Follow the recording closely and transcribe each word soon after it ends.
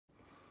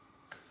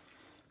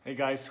Hey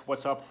guys,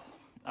 what's up?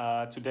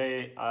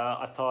 Today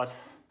I thought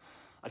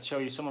I'd show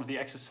you some of the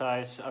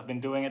exercise I've been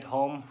doing at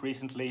home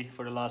recently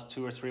for the last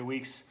 2 or 3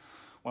 weeks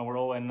when we're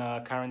all in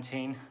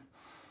quarantine.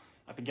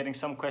 I've been getting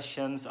some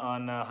questions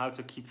on how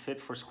to keep fit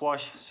for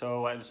squash,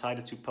 so I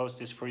decided to post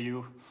this for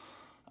you.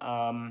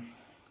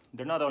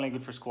 They're not only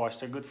good for squash,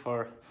 they're good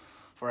for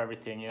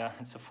everything.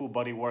 It's a full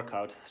body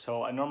workout.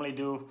 So I normally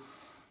do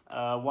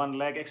one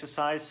leg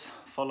exercise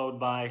followed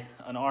by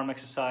an arm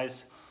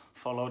exercise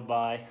followed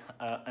by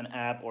an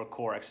ab or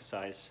core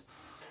exercise.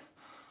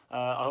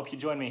 I hope you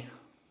join me.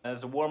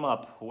 As a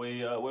warm-up,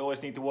 we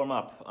always need to warm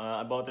up.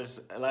 I bought this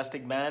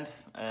elastic band,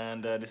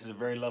 and this is a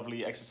very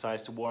lovely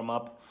exercise to warm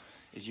up.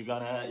 You're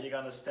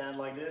gonna stand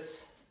like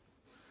this.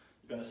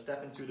 You're gonna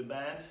step into the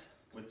band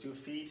with 2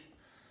 feet.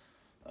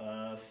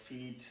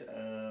 Feet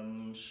a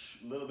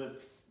little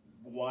bit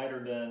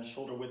wider than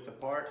shoulder width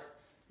apart.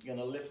 You're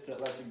gonna lift the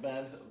elastic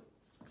band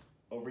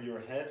over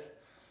your head,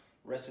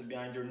 rest it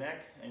behind your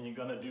neck, and you're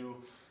gonna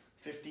do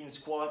 15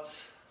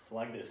 squats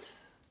like this.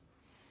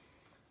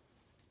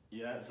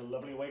 Yeah, it's a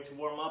lovely way to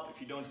warm up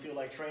if you don't feel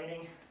like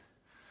training.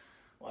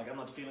 Like I'm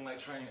not feeling like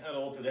training at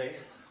all today,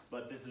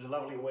 but this is a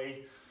lovely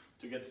way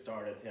to get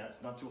started. Yeah,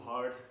 it's not too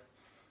hard.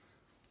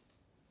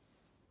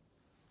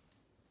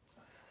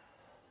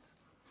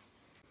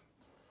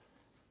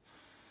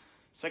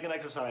 Second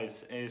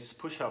exercise is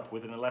push-up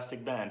with an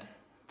elastic band.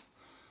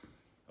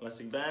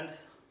 Elastic band,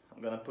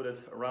 I'm gonna put it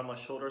around my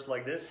shoulders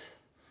like this,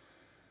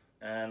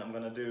 and I'm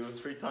gonna do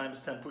 3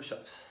 times 10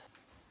 push-ups.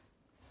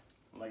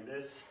 Like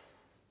this.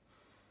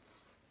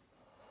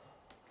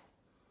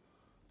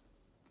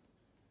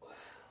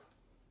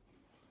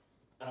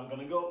 And I'm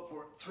gonna go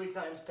for 3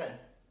 times 10.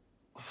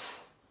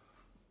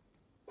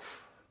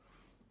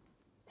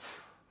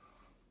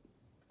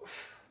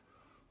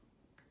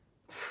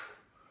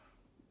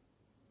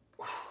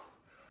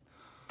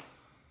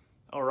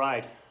 All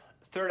right,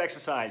 third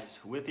exercise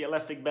with the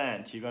elastic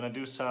band. You're gonna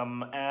do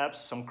some abs,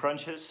 some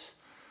crunches.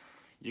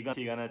 You're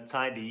gonna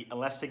tie the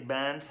elastic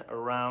band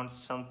around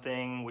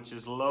something which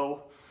is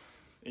low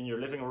in your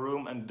living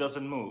room and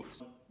doesn't move.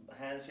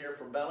 Hands here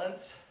for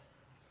balance.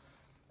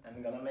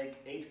 I'm gonna make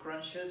 8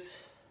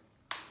 crunches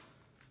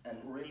and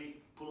really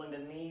pulling the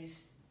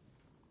knees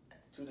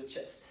to the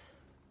chest.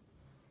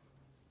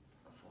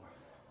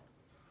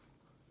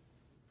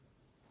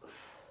 4.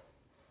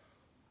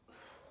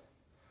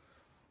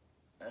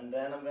 And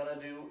then I'm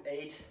gonna do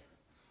 8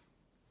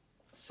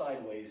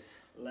 sideways,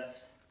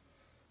 left,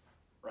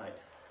 right,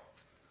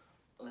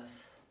 left,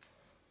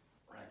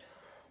 right.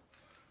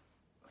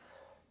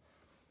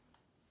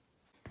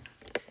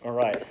 All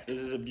right, this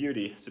is a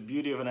beauty. It's a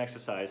beauty of an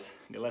exercise.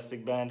 The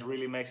elastic band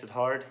really makes it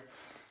hard,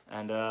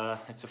 and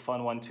it's a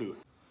fun one too.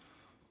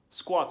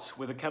 Squats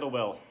with a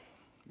kettlebell.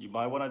 You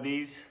buy one of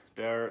these,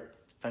 they're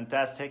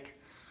fantastic.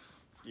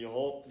 You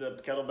hold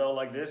the kettlebell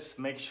like this,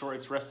 make sure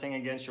it's resting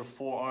against your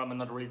forearm and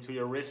not really to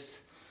your wrist.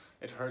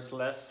 It hurts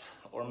less,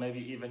 or maybe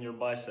even your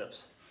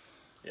biceps.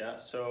 Yeah,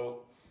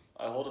 so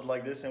I hold it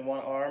like this in one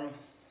arm.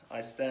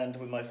 I stand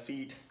with my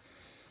feet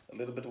a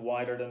little bit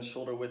wider than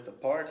shoulder width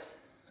apart.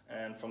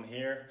 And from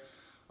here,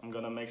 I'm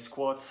gonna make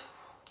squats.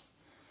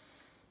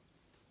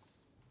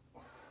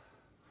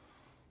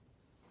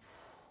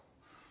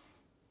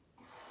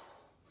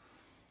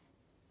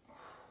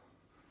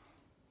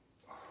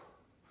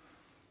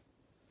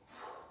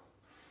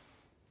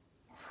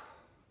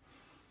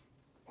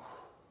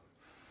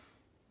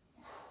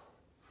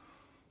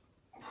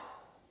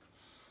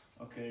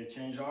 Okay,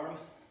 change arm.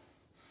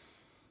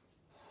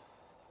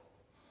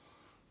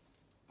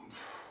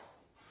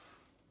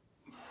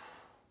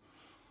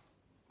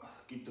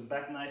 Keep the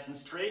back nice and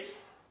straight.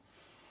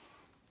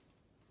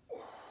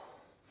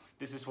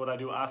 This is what I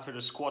do after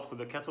the squat with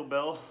the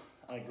kettlebell.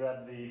 I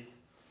grab the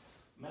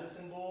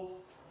medicine ball,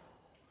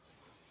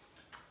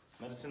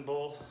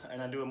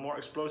 and I do a more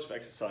explosive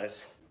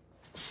exercise.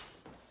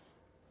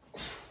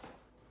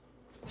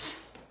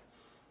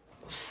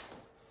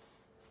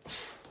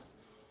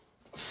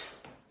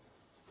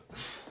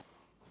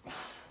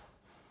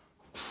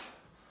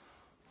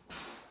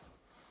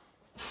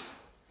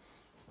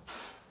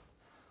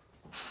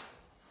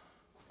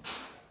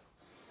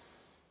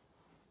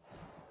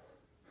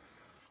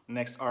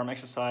 Next arm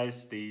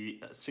exercise, the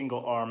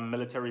single arm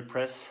military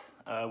press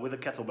with a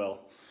kettlebell.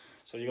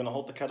 So you're gonna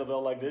hold the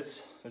kettlebell like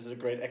this. This is a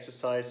great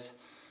exercise,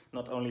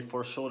 not only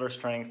for shoulder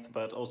strength,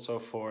 but also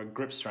for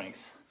grip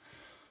strength.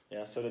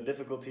 Yeah, so the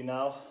difficulty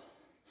now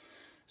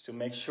is to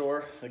make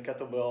sure the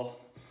kettlebell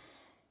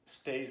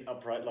stays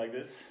upright like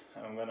this.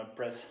 And I'm gonna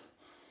press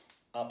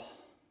up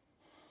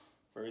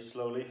very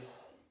slowly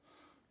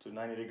to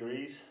 90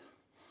 degrees,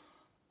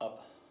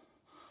 up.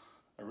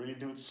 I really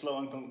do it slow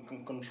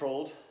and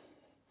controlled.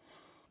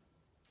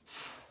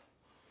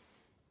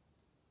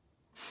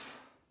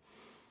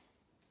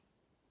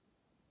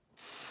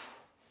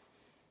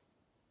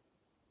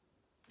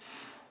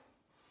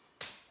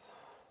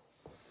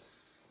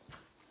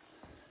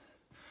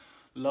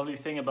 Lovely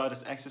thing about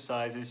this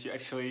exercise is you're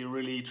actually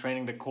really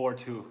training the core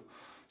too.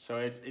 So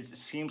it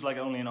seems like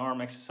only an arm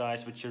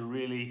exercise, but you're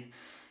really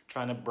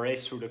trying to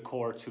brace through the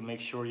core to make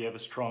sure you have a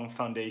strong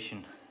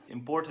foundation.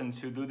 Important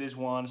to do this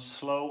one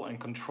slow and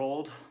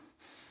controlled,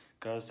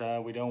 because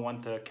we don't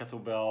want the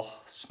kettlebell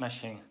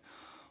smashing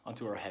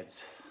onto our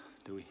heads,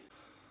 do we?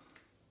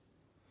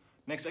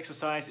 Next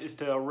exercise is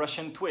the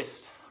Russian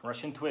twist.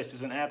 Russian twist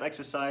is an ab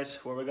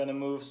exercise where we're gonna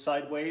move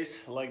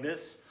sideways like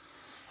this.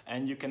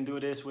 And you can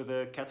do this with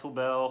a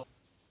kettlebell.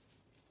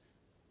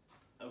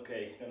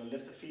 Okay, gonna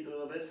lift the feet a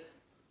little bit.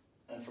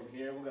 And from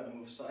here, we're gonna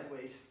move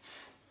sideways.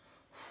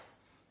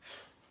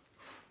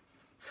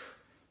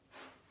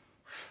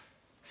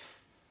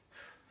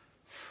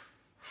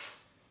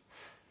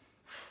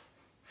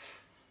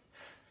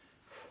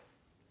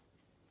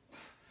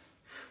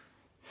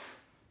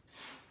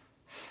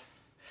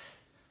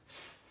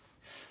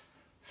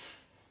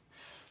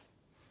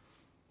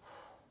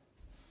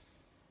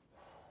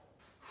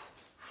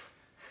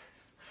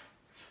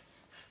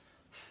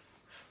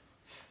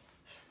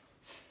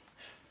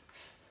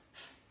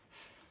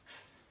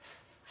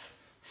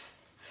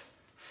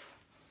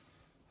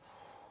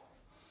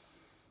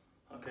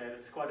 Okay,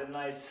 that's quite a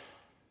nice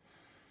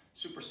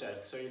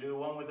superset. So you do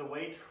one with the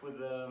weight, with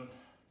the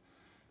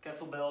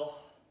kettlebell,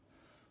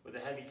 with a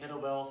heavy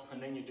kettlebell,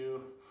 and then you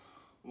do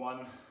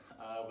one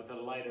with a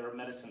lighter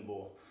medicine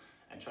ball,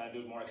 and try to do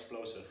it more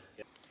explosive.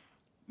 Yeah.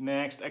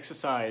 Next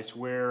exercise,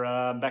 we're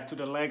back to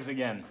the legs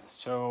again.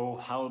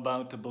 So how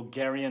about the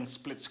Bulgarian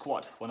split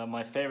squat? One of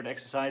my favorite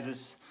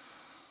exercises.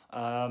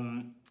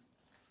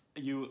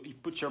 You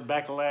put your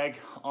back leg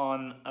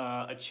on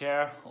a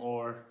chair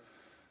or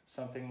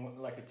something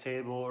like a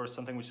table or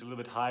something which is a little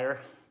bit higher.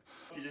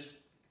 You just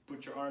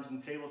put your arms in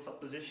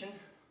tabletop position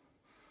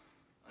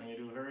and you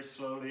do very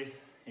slowly.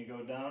 You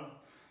go down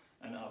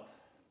and up.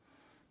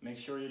 Make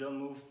sure you don't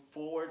move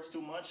forwards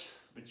too much,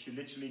 but you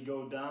literally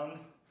go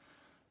down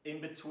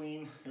in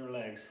between your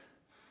legs.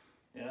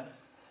 Yeah,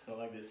 so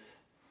like this.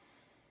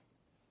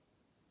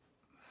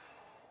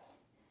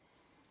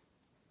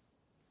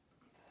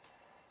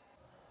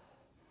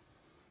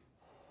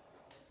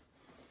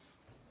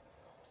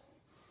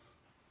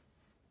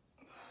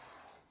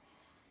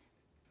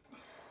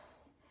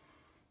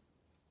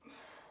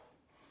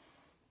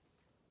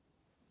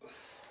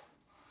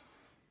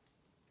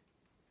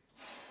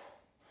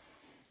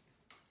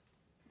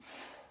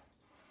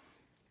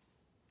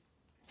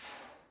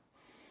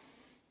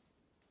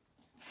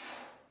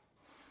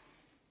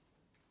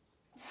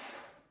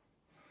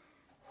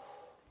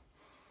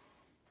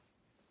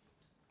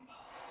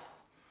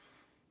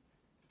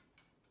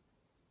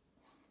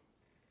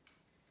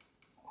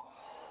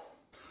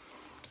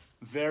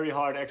 Very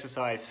hard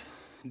exercise,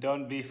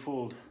 don't be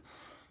fooled.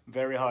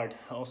 Very hard,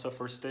 also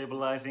for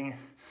stabilizing,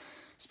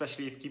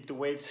 especially if you keep the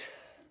weights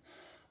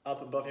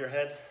up above your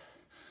head.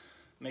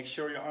 Make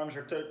sure your arms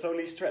are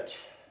totally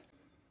stretched.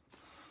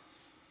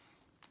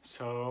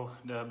 So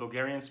the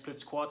Bulgarian split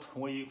squat,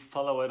 we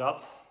follow it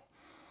up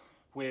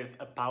with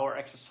a power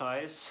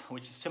exercise,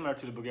 which is similar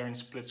to the Bulgarian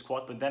split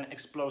squat, but then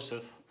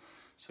explosive.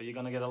 So you're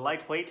gonna get a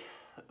light weight,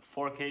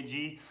 4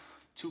 kg,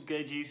 2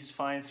 kgs is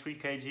fine, 3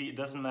 kg, it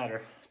doesn't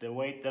matter. The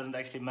weight doesn't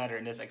actually matter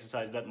in this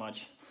exercise that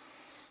much.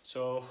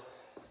 So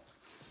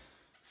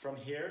from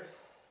here,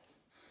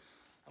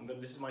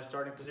 this is my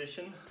starting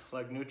position,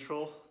 like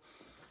neutral,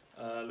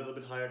 a little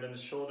bit higher than the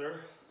shoulder.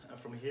 And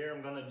from here,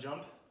 I'm gonna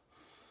jump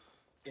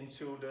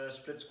into the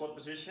split squat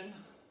position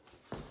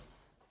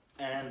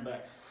and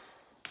back.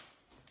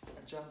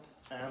 Jump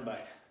and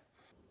back.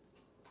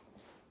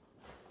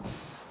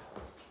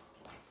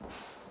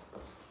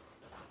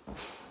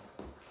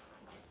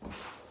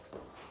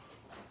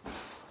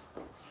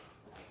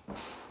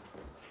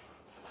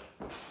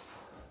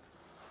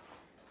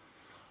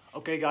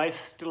 Okay guys,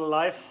 still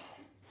alive.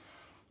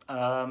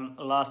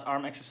 Last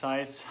arm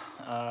exercise,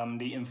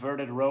 the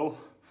inverted row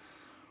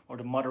or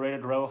the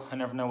moderated row, I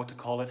never know what to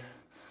call it,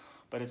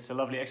 but it's a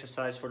lovely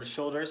exercise for the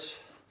shoulders.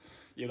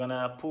 You're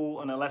gonna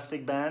pull an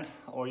elastic band,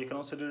 or you can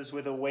also do this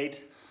with a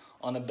weight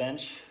on a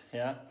bench,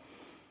 yeah?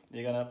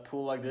 You're gonna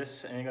pull like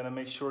this and you're gonna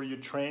make sure you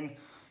train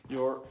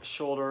your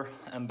shoulder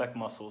and back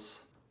muscles.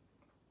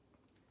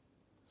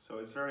 So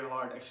it's very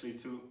hard actually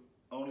to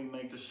only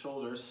make the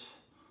shoulders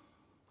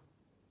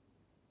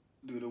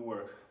do the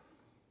work.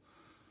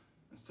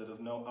 Instead of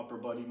no upper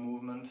body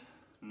movement,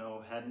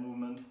 no head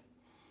movement.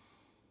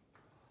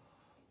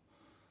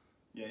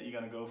 Yeah, you're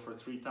gonna go for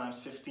 3 times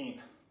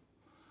 15.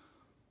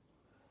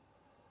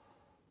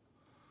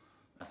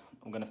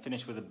 I'm gonna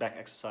finish with a back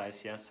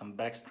exercise, yeah, some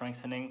back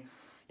strengthening.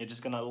 You're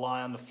just gonna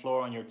lie on the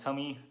floor on your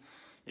tummy.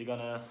 You're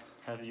gonna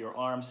have your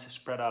arms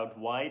spread out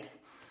wide,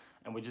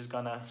 and we're just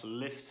gonna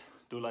lift,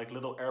 do like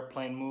little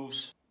airplane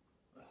moves.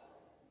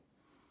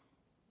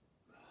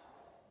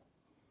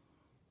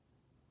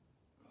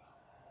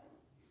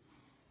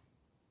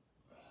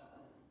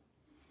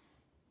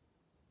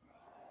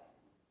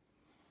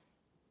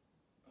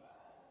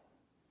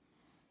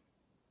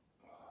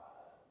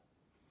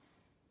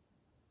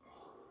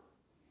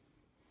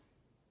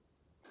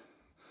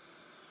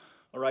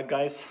 Alright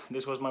guys,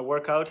 this was my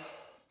workout.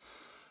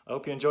 I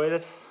hope you enjoyed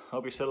it. I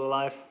hope you're still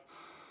alive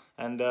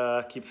and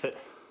keep fit.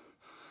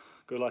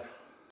 Good luck.